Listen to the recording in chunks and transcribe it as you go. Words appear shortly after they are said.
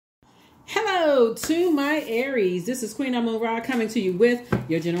Hello to my Aries. This is Queen Amun Ra coming to you with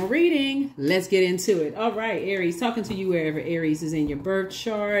your general reading. Let's get into it. All right, Aries, talking to you wherever Aries is in your birth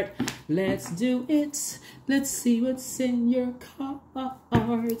chart. Let's do it. Let's see what's in your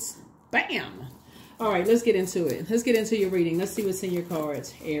cards. Bam. All right, let's get into it. Let's get into your reading. Let's see what's in your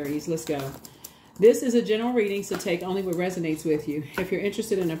cards, Aries. Let's go. This is a general reading, so take only what resonates with you. If you're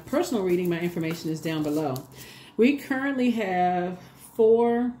interested in a personal reading, my information is down below. We currently have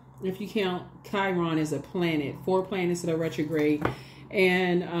four, if you count Chiron as a planet, 4 planets that are retrograde.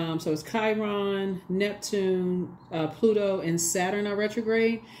 And so it's Chiron, Neptune, Pluto, and Saturn are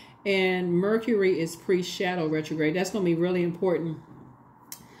retrograde. And Mercury is pre-shadow retrograde. That's going to be really important.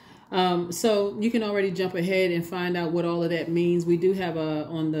 So you can already jump ahead and find out what all of that means. We do have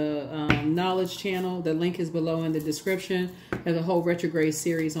on the Knowledge channel. The link is below in the description. There's a whole retrograde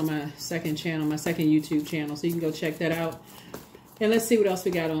series on my second channel, my second YouTube channel. So you can go check that out. And let's see what else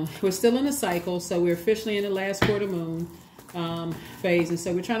we got on. We're still in the cycle, so we're officially in the last quarter moon phase. And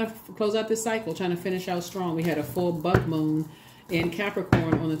so we're trying to close out this cycle, trying to finish out strong. We had a full buck moon in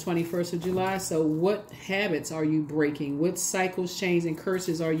Capricorn on the 21st of July. So what habits are you breaking? What cycles, chains, and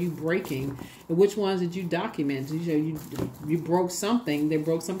curses are you breaking? And which ones did you document? You broke something. They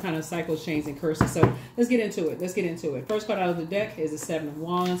broke some kind of cycles, chains, and curses. So let's get into it. Let's get into it. First card out of the deck is the 7 of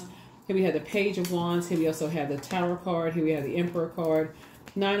Wands. Here we have the Page of Wands. Here we also have the Tower card. Here we have the Emperor card,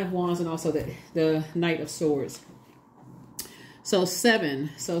 9 of Wands, and also the Knight of Swords. So 7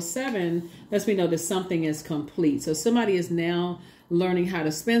 lets me know that something is complete. So somebody is now learning how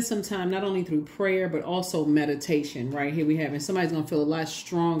to spend some time, not only through prayer, but also meditation, right? Here we have, and somebody's going to feel a lot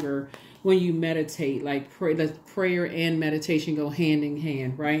stronger when you meditate, like prayer and meditation go hand in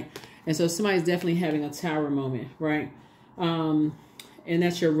hand, right? And so somebody's definitely having a tower moment, right? And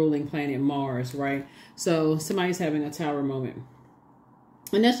that's your ruling planet, Mars, right? So somebody's having a tower moment.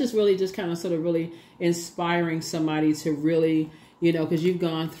 And that's just really just kind of sort of really inspiring somebody to really, you know, because you've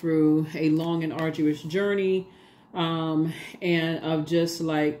gone through a long and arduous journey and of just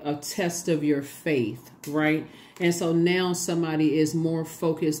like a test of your faith, right? And so now somebody is more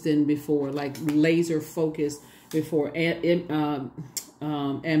focused than before, like laser focused before,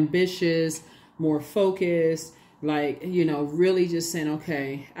 ambitious, more focused. Like, you know, really just saying,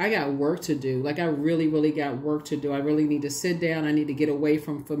 okay, I got work to do. Like, I really, really got work to do. I really need to sit down. I need to get away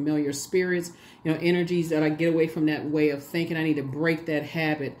from familiar spirits, you know, energies that I get away from that way of thinking. I need to break that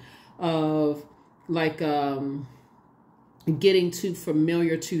habit of like getting too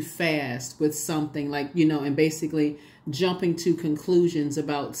familiar too fast with something, like, you know, and basically jumping to conclusions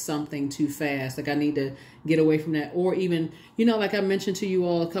about something too fast. Like I need to get away from that. Or even, you know, like I mentioned to you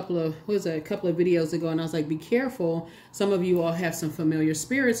all a couple of videos ago, and I was like, be careful. Some of you all have some familiar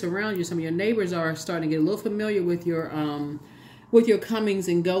spirits around you. Some of your neighbors are starting to get a little familiar with your comings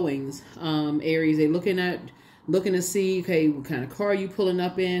and goings. Aries, they're looking to see, okay, what kind of car you pulling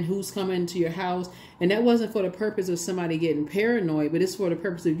up in, who's coming to your house. And that wasn't for the purpose of somebody getting paranoid, but it's for the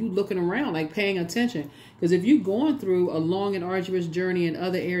purpose of you looking around, like paying attention. Because if you're going through a long and arduous journey in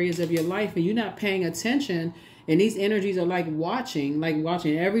other areas of your life and you're not paying attention, and these energies are like watching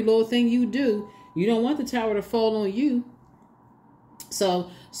every little thing you do, you don't want the tower to fall on you. So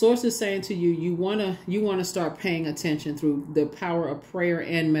Source is saying to you, you wanna start paying attention through the power of prayer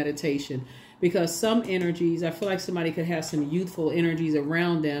and meditation. Because some energies, I feel like somebody could have some youthful energies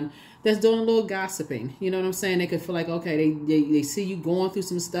around them that's doing a little gossiping. You know what I'm saying? They could feel like, okay, they see you going through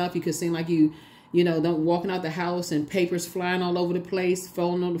some stuff. You could seem like you know, don't walking out the house and papers flying all over the place,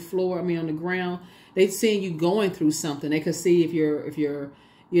 falling on the floor, on the ground. They seeing you going through something. They could see if you're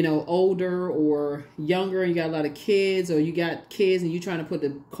you know, older or younger, and you got a lot of kids, or you got kids and you trying to put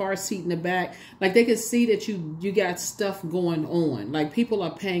the car seat in the back. Like they could see that you got stuff going on. Like people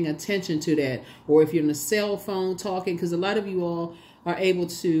are paying attention to that. Or if you're on a cell phone talking, because a lot of you all are able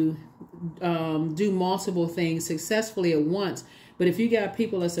to do multiple things successfully at once. But if you got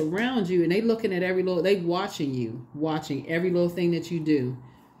people that's around you and they looking at they watching every little thing that you do.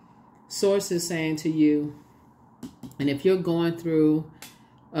 Source is saying to you, and if you're going through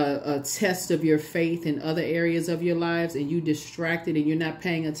a test of your faith in other areas of your lives and you distracted and you're not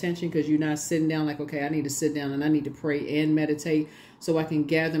paying attention because you're not sitting down like, okay, I need to sit down and I need to pray and meditate so I can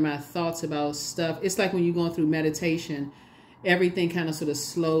gather my thoughts about stuff. It's like when you're going through meditation, everything kind of sort of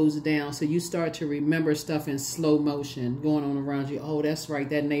slows down. So you start to remember stuff in slow motion going on around you. Oh, that's right.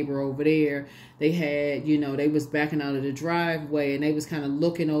 That neighbor over there, they had, you know, they was backing out of the driveway and they was kind of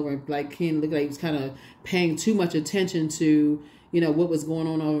looking over, like Ken looked like he was kind of paying too much attention to, you know, what was going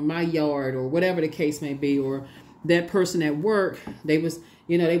on over my yard or whatever the case may be. Or that person at work, they was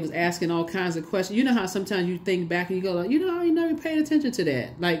asking all kinds of questions. You know how sometimes you think back and you go, like, you know, I ain't never paid attention to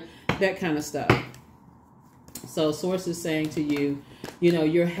that. Like that kind of stuff. So source is saying to you, you know,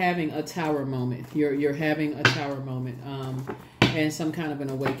 you're having a tower moment. You're having a tower moment, and some kind of an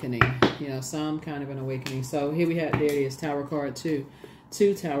awakening. You know, some kind of an awakening. So here we have, there it is, Tower card two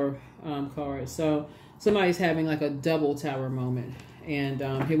Tower cards. So somebody's having like a double Tower moment. And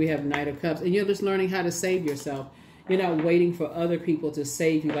here we have Knight of Cups. And you're just learning how to save yourself. You're not waiting for other people to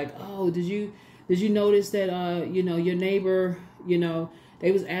save you. Like, oh, did you notice that, you know, your neighbor, you know,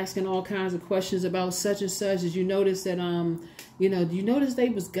 they was asking all kinds of questions about such and such. Did you notice that, you know, do you notice they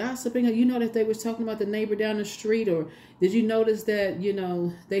was gossiping? Or you know that they was talking about the neighbor down the street? Or did you notice that, you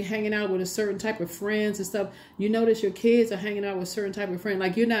know, they hanging out with a certain type of friends and stuff? You notice your kids are hanging out with a certain type of friend.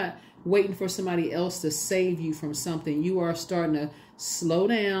 Like, you're not waiting for somebody else to save you from something. You are starting to slow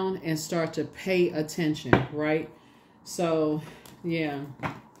down and start to pay attention, right? So, yeah.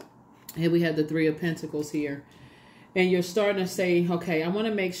 Here we have the Three of Pentacles here. And you're starting to say, okay, I want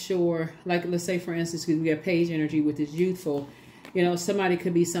to make sure, like, let's say, for instance, we have Page energy with this youthful, you know, somebody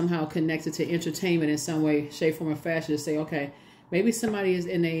could be somehow connected to entertainment in some way, shape, form, or fashion, to say, okay, maybe somebody is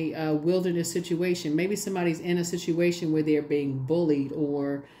in a wilderness situation. Maybe somebody's in a situation where they're being bullied,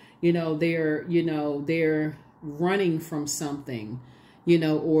 or, you know, they're running from something, you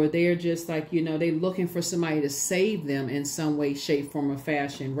know, or they're just like, you know, they're looking for somebody to save them in some way, shape, form, or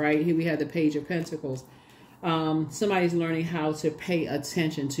fashion, right? Here we have the Page of Pentacles. Somebody's learning how to pay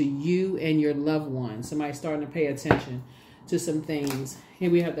attention to you and your loved one. Somebody's starting to pay attention to some things.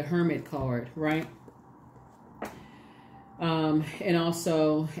 Here we have the Hermit card, right? And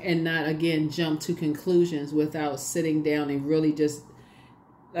also, and not again jump to conclusions without sitting down and really just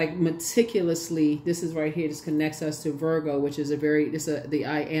like meticulously. This is right here. This connects us to Virgo, which is the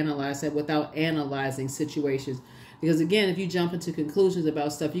I analyze that without analyzing situations. Because again, if you jump into conclusions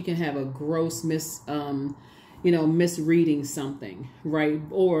about stuff, you can have a gross misreading something, right?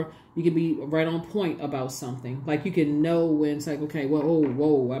 Or you can be right on point about something. Like, you can know when it's like, okay, well,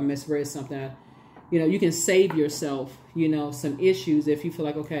 whoa, I misread something. You know, you can save yourself, you know, some issues if you feel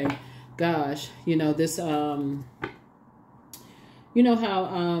like, okay, gosh, you know, this, you know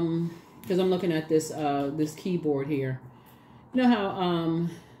how, because I'm looking at this, this keyboard here. You know how,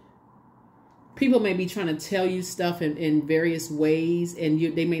 people may be trying to tell you stuff in various ways, and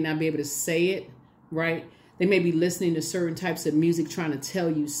they may not be able to say it, right? They may be listening to certain types of music trying to tell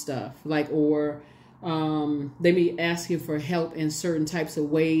you stuff, like, or they may be asking for help in certain types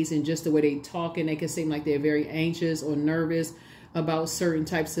of ways, and just the way they talk, and they can seem like they're very anxious or nervous about certain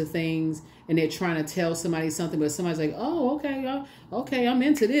types of things, and they're trying to tell somebody something, but somebody's like, oh, okay, I'm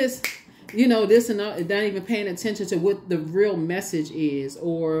into this, you know, this, and not even paying attention to what the real message is,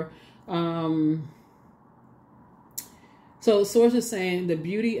 or so source is saying the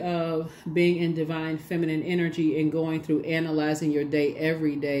beauty of being in divine feminine energy and going through analyzing your day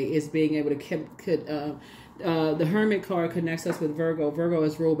every day is being able to the Hermit card connects us with Virgo. Virgo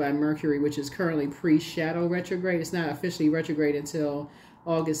is ruled by Mercury, which is currently pre-shadow retrograde. It's not officially retrograde until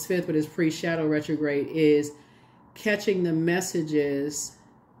August 5th, but it's pre-shadow retrograde, is catching the messages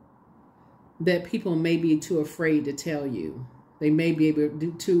that people may be too afraid to tell you. They may be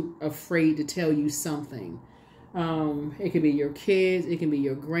too afraid to tell you something. It could be your kids, it can be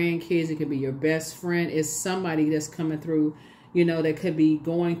your grandkids, it could be your best friend. It's somebody that's coming through, you know, that could be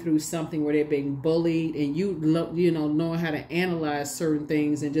going through something where they're being bullied, and you know, knowing how to analyze certain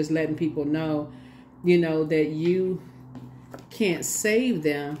things and just letting people know, you know, that you can't save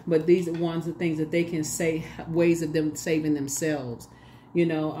them, but these are ones of things that they can say, ways of them saving themselves, you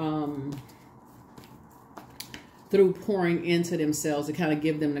know, through pouring into themselves to kind of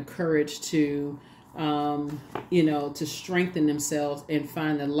give them the courage to, you know, to strengthen themselves and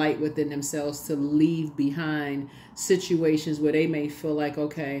find the light within themselves, to leave behind situations where they may feel like,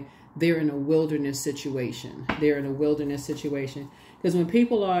 okay, they're in a wilderness situation. They're in a wilderness situation. Because when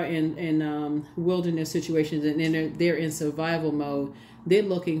people are in wilderness situations and then they're in survival mode, they're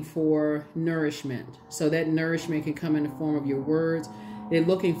looking for nourishment. So that nourishment can come in the form of your words. They're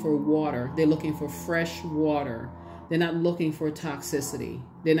looking for water. They're looking for fresh water. They're not looking for toxicity.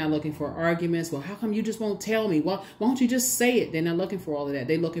 They're not looking for arguments. Well, how come you just won't tell me? Well, why don't you just say it? They're not looking for all of that.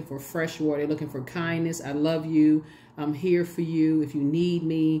 They're looking for fresh water. They're looking for kindness. I love you. I'm here for you if you need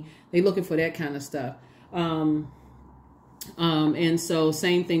me. They're looking for that kind of stuff. And so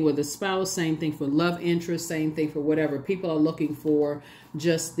same thing with a spouse, same thing for love interest, same thing for whatever. People are looking for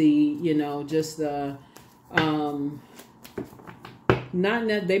just the, you know, just the, not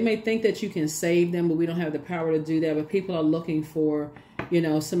that they may think that you can save them, but we don't have the power to do that. But people are looking for, you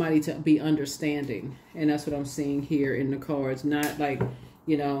know, somebody to be understanding. And that's what I'm seeing here in the cards. Not like,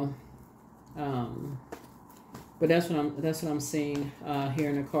 you know, But that's what I'm seeing here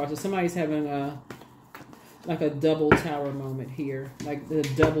in the card. So somebody's having like a double tower moment here, like the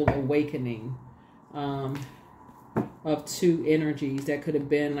double awakening of two energies that could have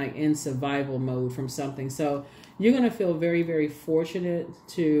been like in survival mode from something. So you're going to feel very, very fortunate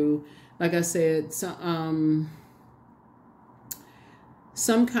to, like I said, some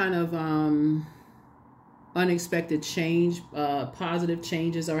kind of unexpected change, positive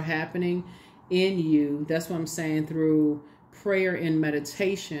changes are happening in you. That's what I'm saying. Through prayer and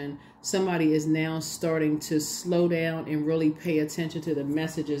meditation, somebody is now starting to slow down and really pay attention to the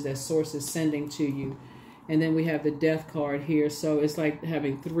messages that Source is sending to you. And then we have the Death card here. So it's like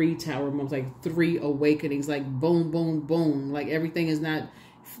having 3 tower moments, like 3 awakenings, like boom, boom, boom. Like everything is not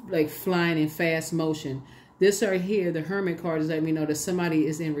like flying in fast motion. This right here, the Hermit card, is letting me know that somebody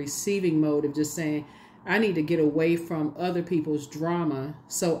is in receiving mode of just saying, I need to get away from other people's drama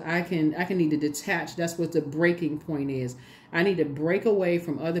so I can need to detach. That's what the breaking point is. I need to break away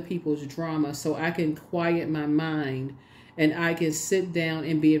from other people's drama so I can quiet my mind and I can sit down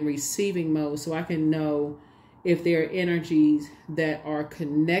and be in receiving mode so I can know if there are energies that are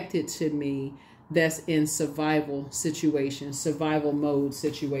connected to me that's in survival situations, survival mode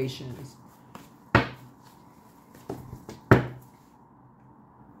situations.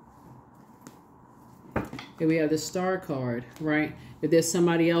 Here we have the Star card, right? If there's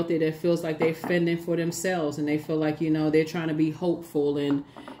somebody out there that feels like they're fending for themselves and they feel like, you know, they're trying to be hopeful and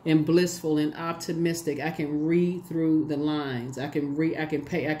blissful and optimistic, I can read through the lines. I can read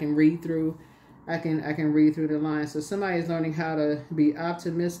through the lines. So somebody is learning how to be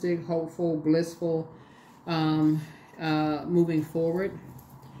optimistic, hopeful, blissful, moving forward,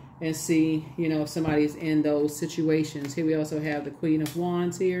 and see, you know, if somebody's in those situations. Here we also have the Queen of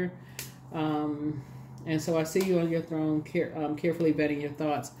Wands here. And so I see you on your throne, carefully vetting your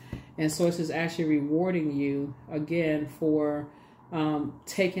thoughts. And Source is actually rewarding you, again, for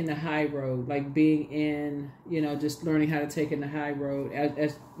taking the high road, like being in, you know, just learning how to take in the high road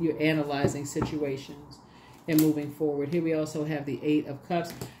as you're analyzing situations and moving forward. Here we also have the 8 of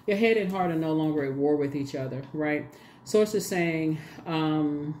Cups. Your head and heart are no longer at war with each other, right? Source is saying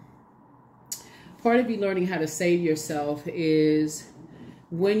part of you learning how to save yourself is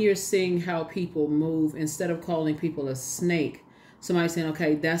when you're seeing how people move, instead of calling people a snake, somebody's saying,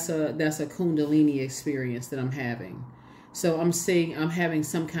 okay, that's a Kundalini experience that I'm having. So I'm having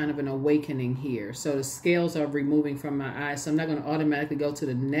some kind of an awakening here. So the scales are removing from my eyes. So I'm not going to automatically go to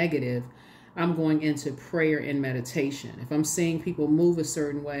the negative. I'm going into prayer and meditation. If I'm seeing people move a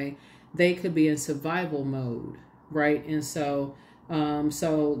certain way, they could be in survival mode, right? And so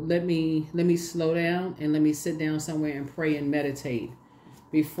let me slow down and let me sit down somewhere and pray and meditate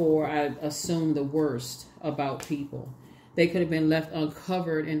before I assume the worst about people. They could have been left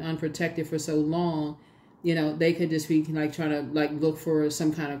uncovered and unprotected for so long, you know, they could just be like trying to like look for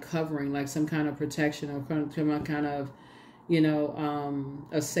some kind of covering, like some kind of protection or some kind of, you know,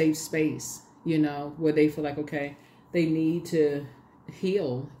 a safe space, you know, where they feel like, okay, they need to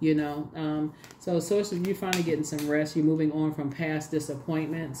heal, you know. So Source, if you're finally getting some rest, you're moving on from past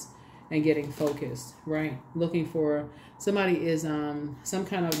disappointments and getting focused, right? Looking for somebody is some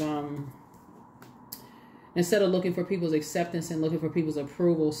kind of instead of looking for people's acceptance and looking for people's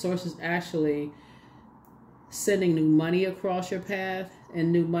approval, Source is actually sending new money across your path.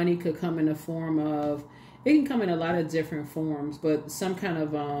 And new money could come in the form of, it can come in a lot of different forms, but some kind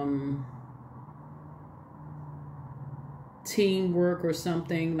of teamwork or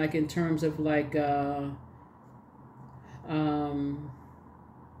something, like in terms of like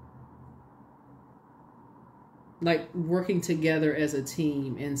working together as a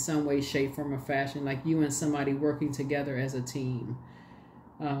team in some way, shape, form, or fashion, like you and somebody working together as a team.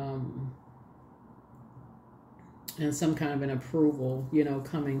 And some kind of an approval, you know,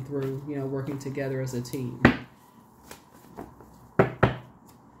 coming through, you know, working together as a team.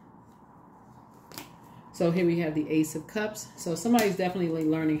 So here we have the Ace of Cups. So somebody's definitely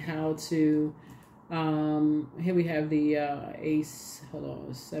learning how to, here we have the Ace, hold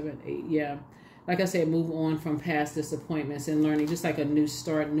on, 7, 8, yeah. Like I said, move on from past disappointments and learning, just like a new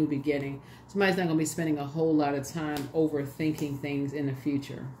start, new beginning. Somebody's not going to be spending a whole lot of time overthinking things in the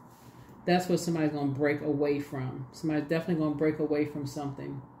future. That's what somebody's going to break away from. Somebody's definitely going to break away from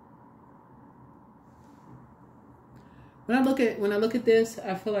something. When I look at this,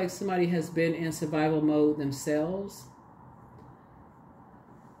 I feel like somebody has been in survival mode themselves.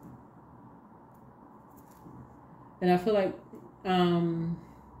 And I feel like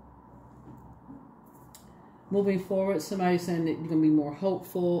moving forward, somebody's saying that you're going to be more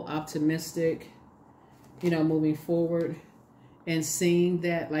hopeful, optimistic, you know, moving forward. And seeing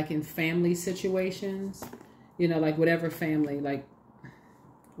that like in family situations, you know, like whatever family, like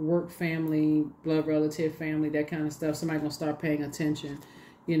work family, blood relative family, that kind of stuff. Somebody gonna start paying attention,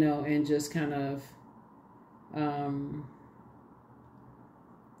 you know, and just kind of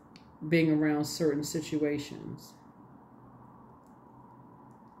being around certain situations.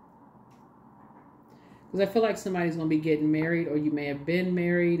 Because I feel like somebody's going to be getting married, or you may have been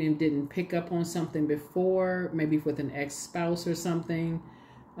married and didn't pick up on something before, maybe with an ex-spouse or something,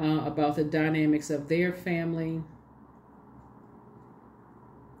 about the dynamics of their family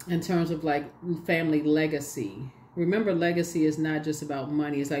in terms of like family legacy. Remember, legacy is not just about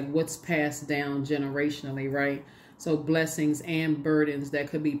money. It's like what's passed down generationally, right? So blessings and burdens that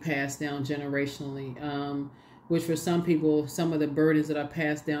could be passed down generationally, which for some people, some of the burdens that are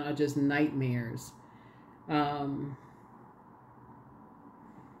passed down are just nightmares.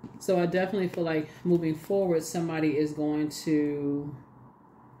 So I definitely feel like moving forward, somebody is going to,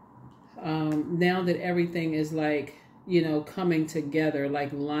 now that everything is like, you know, coming together,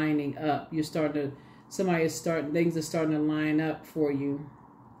 like lining up, you're starting to, things are starting to line up for you.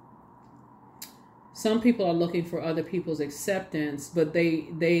 Some people are looking for other people's acceptance, but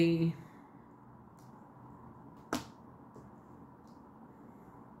they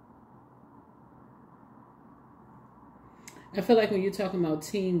I feel like when you're talking about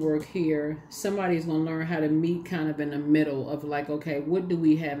teamwork here, somebody's going to learn how to meet kind of in the middle of like, okay, what do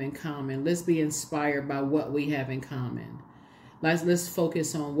we have in common? Let's be inspired by what we have in common. Let's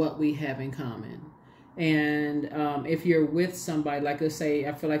focus on what we have in common. And if you're with somebody, like let's say,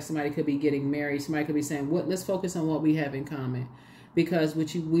 I feel like somebody could be getting married. Somebody could be saying, let's focus on what we have in common. Because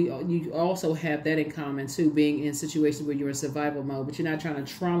you also have that in common too, being in situations where you're in survival mode, but you're not trying to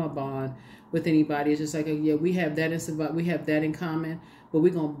trauma bond with anybody. It's just like, yeah, we have that in survival, we have that in common, but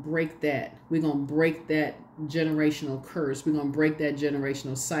we're gonna break that. We're gonna break that generational curse. We're gonna break that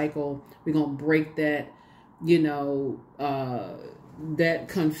generational cycle. We're gonna break that, you know, that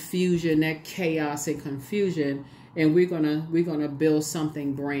confusion, that chaos and confusion, and we're gonna build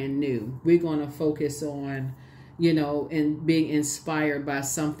something brand new. We're gonna focus on, you know, and being inspired by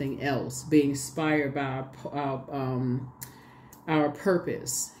something else, being inspired by our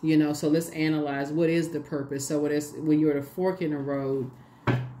purpose, you know. So let's analyze, what is the purpose? So what is, when you're at a fork in the road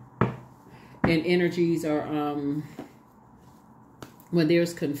and energies are, when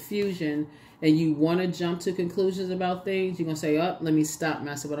there's confusion and you want to jump to conclusions about things, you're going to say, oh, let me stop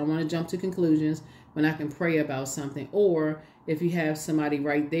myself. I don't want to jump to conclusions when I can pray about something. Or if you have somebody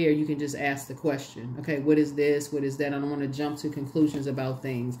right there, you can just ask the question. Okay, what is this? What is that? I don't want to jump to conclusions about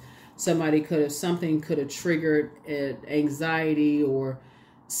things. Something could have triggered anxiety, or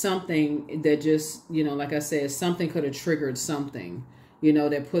something that just, you know, like I said, something could have triggered something, you know,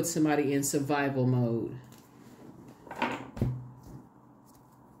 that puts somebody in survival mode.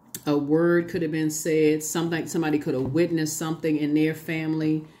 A word could have been said, somebody could have witnessed something in their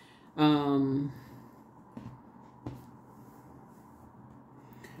family.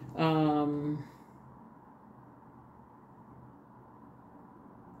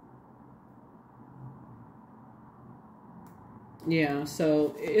 Yeah,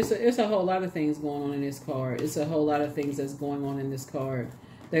 so it's a whole lot of things going on in this card. It's a whole lot of things that's going on in this card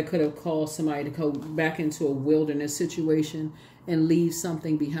that could have caused somebody to go back into a wilderness situation and leave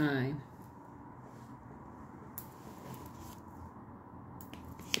something behind.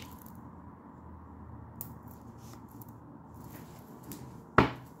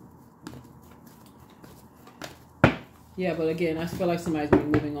 Yeah, but again, I feel like somebody's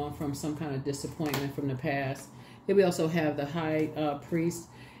been moving on from some kind of disappointment from the past. Here we also have the High Priest.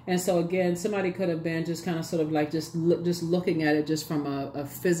 And so again, somebody could have been just kind of sort of like just looking at it just from a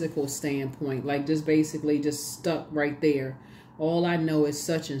physical standpoint, like just basically just stuck right there. All I know is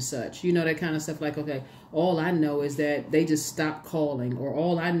such and such, you know, that kind of stuff. Like, okay, all I know is that they just stopped calling, or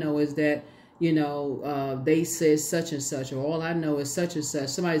all I know is that, you know, they said such and such, or all I know is such and such.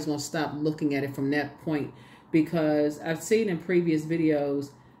 Somebody's going to stop looking at it from that point, because I've seen in previous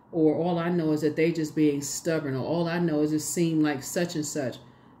videos, or all I know is that they just being stubborn, or all I know is it seemed like such and such.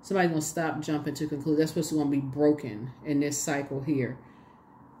 Somebody's going to stop jumping to conclude. That's what's going to be broken in this cycle here.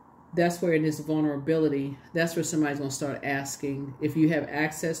 That's where, in this vulnerability, that's where somebody's going to start asking, if you have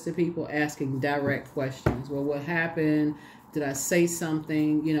access to people, asking direct questions. Well, what happened? Did I say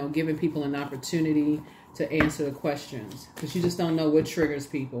something? You know, giving people an opportunity to answer the questions, because you just don't know what triggers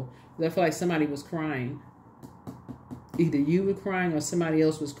people. I feel like somebody was crying. Either you were crying or somebody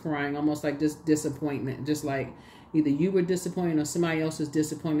else was crying, almost like this disappointment. Just like either you were disappointed or somebody else was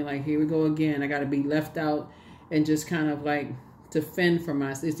disappointed. Like, here we go again. I got to be left out, and just kind of like to fend for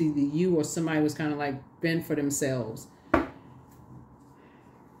myself. It's either you or somebody was kind of like fend for themselves.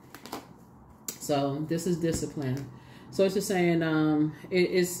 So So this is discipline. So it's just saying,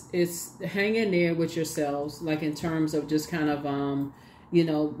 it's hang in there with yourselves, like in terms of just kind of, you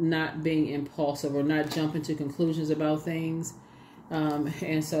know, not being impulsive or not jumping to conclusions about things.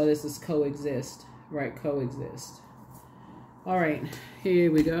 And so this is coexist, right? Coexist. All right,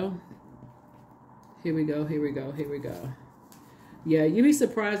 here we go. Here we go, here we go, here we go. Yeah, you'd be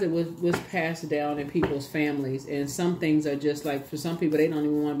surprised at what's passed down in people's families. And some things are just like, for some people, they don't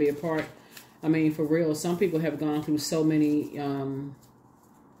even want to be a part. I mean, for real, some people have gone through so many, some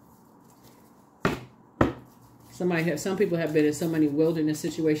people have been in so many wilderness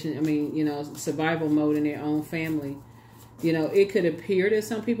situations. I mean, you know, survival mode in their own family. You know, it could appear that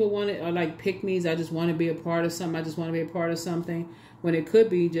some people are like pick-me's. I just want to be a part of something. I just want to be a part of something. When it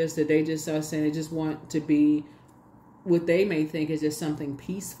could be just that they just are saying they just want to be what they may think is just something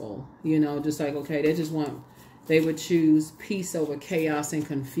peaceful. You know, just like, okay, they would choose peace over chaos and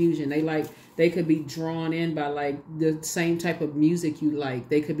confusion. They could be drawn in by like the same type of music you like.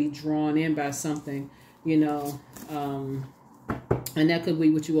 They could be drawn in by something, you know, and that could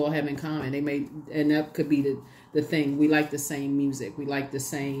be what you all have in common. And that could be the thing. We like the same music. We like the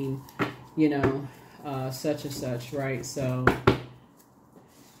same, you know, such and such, right? So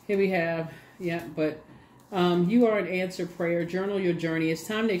here we have, yeah, but you are an answered prayer. Journal your journey. It's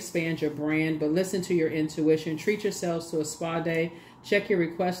time to expand your brand, but listen to your intuition. Treat yourselves to a spa day. Check your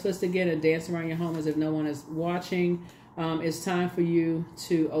request list again and dance around your home as if no one is watching. It's time for you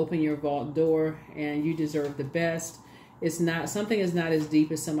to open your vault door, and you deserve the best. Something is not as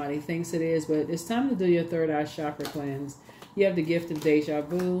deep as somebody thinks it is, but it's time to do your third eye chakra cleanse. You have the gift of deja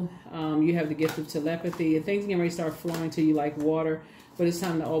vu. You have the gift of telepathy, and things can already start flowing to you like water. But it's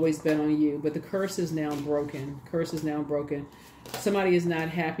time to always bet on you. But the curse is now broken. Curse is now broken. Somebody is not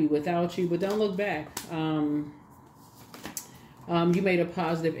happy without you, but don't look back. You made a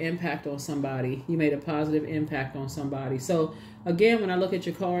positive impact on somebody. You made a positive impact on somebody. So again, when I look at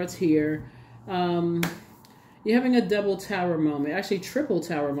your cards here, you're having a double tower moment, actually triple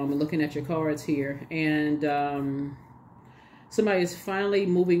tower moment looking at your cards here. And somebody is finally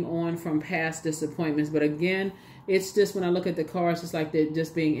moving on from past disappointments. But again, it's just when I look at the cards, it's like they're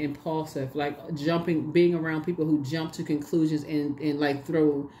just being impulsive, like being around people who jump to conclusions and like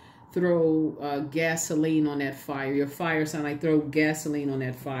throw gasoline on that fire. Your fire sound like throw gasoline on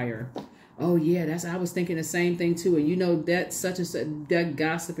that fire. Oh yeah, I was thinking the same thing too. And you know, that's such that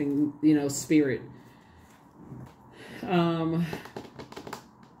gossiping, you know, spirit. But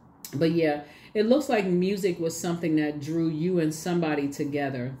yeah, it looks like music was something that drew you and somebody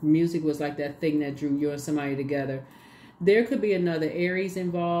together. Music was like that thing that drew you and somebody together. There could be another Aries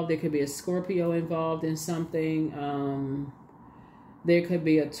involved. There could be a Scorpio involved in something. There could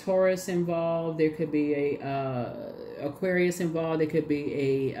be a Taurus involved. There could be a Aquarius involved. There could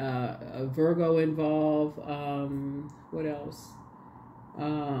be a Virgo involved. What else?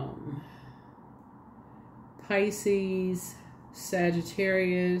 Pisces,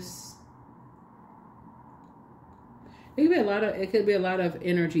 Sagittarius. It could be a lot of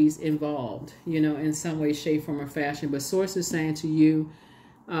energies involved, you know, in some way, shape, form, or fashion. But Source is saying to you,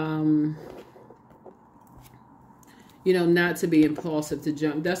 you know, not to be impulsive, to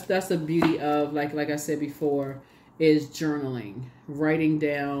jump. That's the beauty of, like I said before, is journaling, writing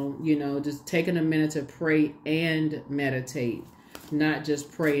down, you know, just taking a minute to pray and meditate, not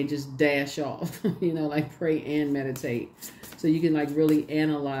just pray and just dash off, you know, like pray and meditate. So you can like really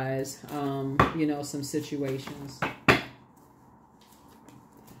analyze, you know, some situations.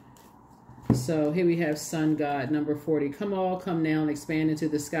 So here we have Sun God, number 40. Come all, come now, and expand into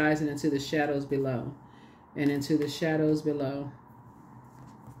the skies and into the shadows below. And into the shadows below.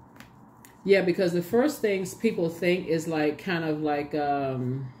 Yeah, because the first things people think is like kind of like,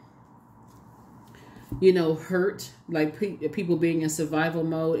 you know, hurt. Like people being in survival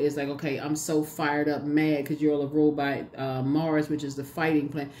mode is like, okay, I'm so fired up, mad, because you're all ruled by Mars, which is the fighting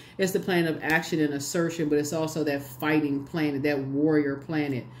planet. It's the planet of action and assertion, but it's also that fighting planet, that warrior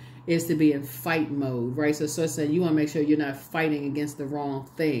planet. Is to be in fight mode, right? So it's saying you want to make sure you're not fighting against the wrong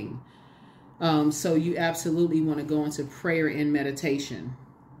thing. So you absolutely want to go into prayer and meditation.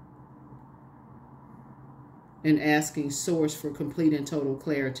 And asking Source for complete and total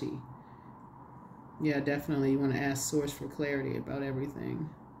clarity. Yeah, definitely you want to ask Source for clarity about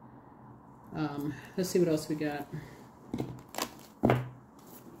everything. Let's see what else we got.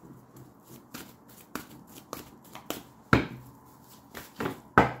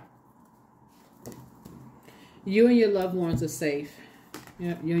 You and your loved ones are safe.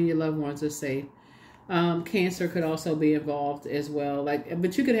 Yep, you and your loved ones are safe. Cancer could also be involved as well.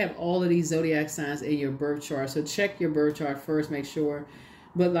 But you could have all of these zodiac signs in your birth chart. So check your birth chart first. Make sure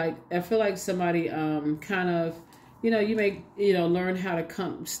But like, I feel like somebody kind of, you may, learn how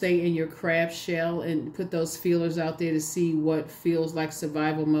to stay in your crab shell and put those feelers out there to see what feels like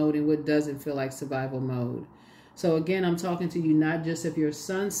survival mode and what doesn't feel like survival mode. So again, I'm talking to you not just if your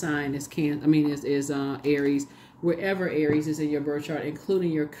sun sign is Aries, wherever Aries is in your birth chart,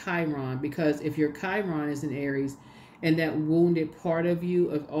 including your Chiron, because if your Chiron is in Aries and that wounded part of you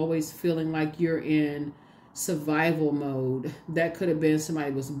of always feeling like you're in survival mode, that could have been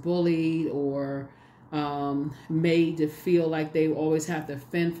somebody was bullied or made to feel like they always have to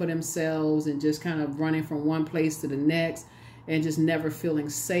fend for themselves and just kind of running from one place to the next and just never feeling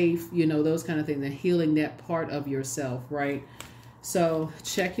safe, those kind of things, and healing that part of yourself, right? So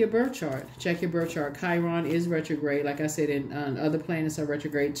check your birth chart. Check your birth chart. Chiron is retrograde. Like I said, and other planets are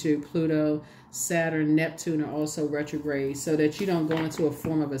retrograde too. Pluto, Saturn, Neptune are also retrograde, so that you don't go into a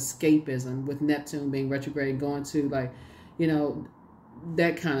form of escapism with Neptune being retrograde, going to like,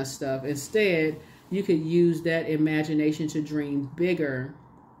 that kind of stuff. Instead, you could use that imagination to dream bigger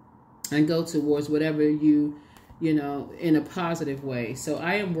and go towards whatever you in a positive way. So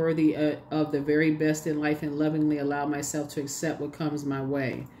I am worthy of the very best in life and lovingly allow myself to accept what comes my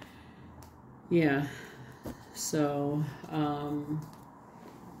way. Yeah. So,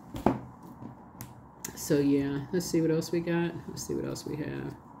 yeah, let's see what else we got. Let's see what else we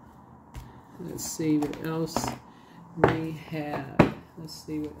have. Let's see what else we have. Let's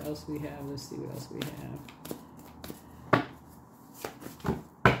see what else we have. Let's see what else we have.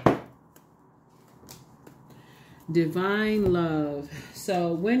 Divine love.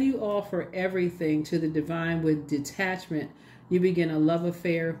 So when you offer everything to the divine with detachment, you begin a love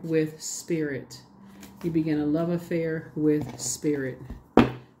affair with spirit. You begin a love affair with spirit.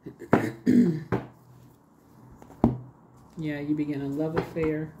 Yeah, you begin a love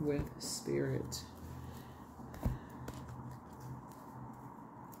affair with spirit.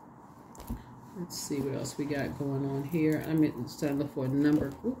 Let's see what else we got going on here. I'm starting to look for a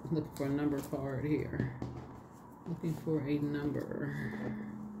number. Looking for a number card here. Looking for a number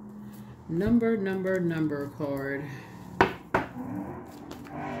card.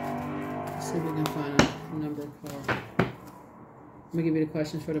 Let's see if we can find a number card. I'm gonna give you the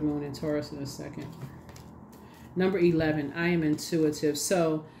questions for the moon in Taurus in a second. Number 11, I am intuitive.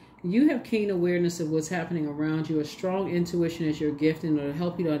 So you have keen awareness of what's happening around you. A strong intuition is your gift and it'll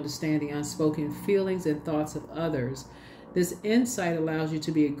help you to understand the unspoken feelings and thoughts of others. This insight allows you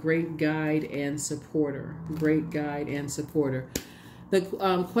to be a great guide and supporter. Great guide and supporter. The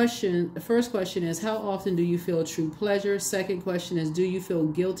first question is, how often do you feel true pleasure? Second question is, do you feel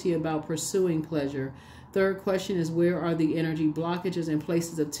guilty about pursuing pleasure? Third question is, where are the energy blockages and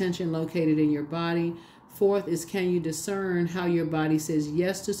places of tension located in your body? Fourth is, can you discern how your body says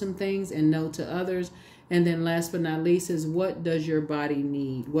yes to some things and no to others? And then last but not least is, what does your body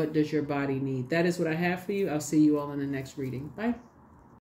need? What does your body need? That is what I have for you. I'll see you all in the next reading. Bye.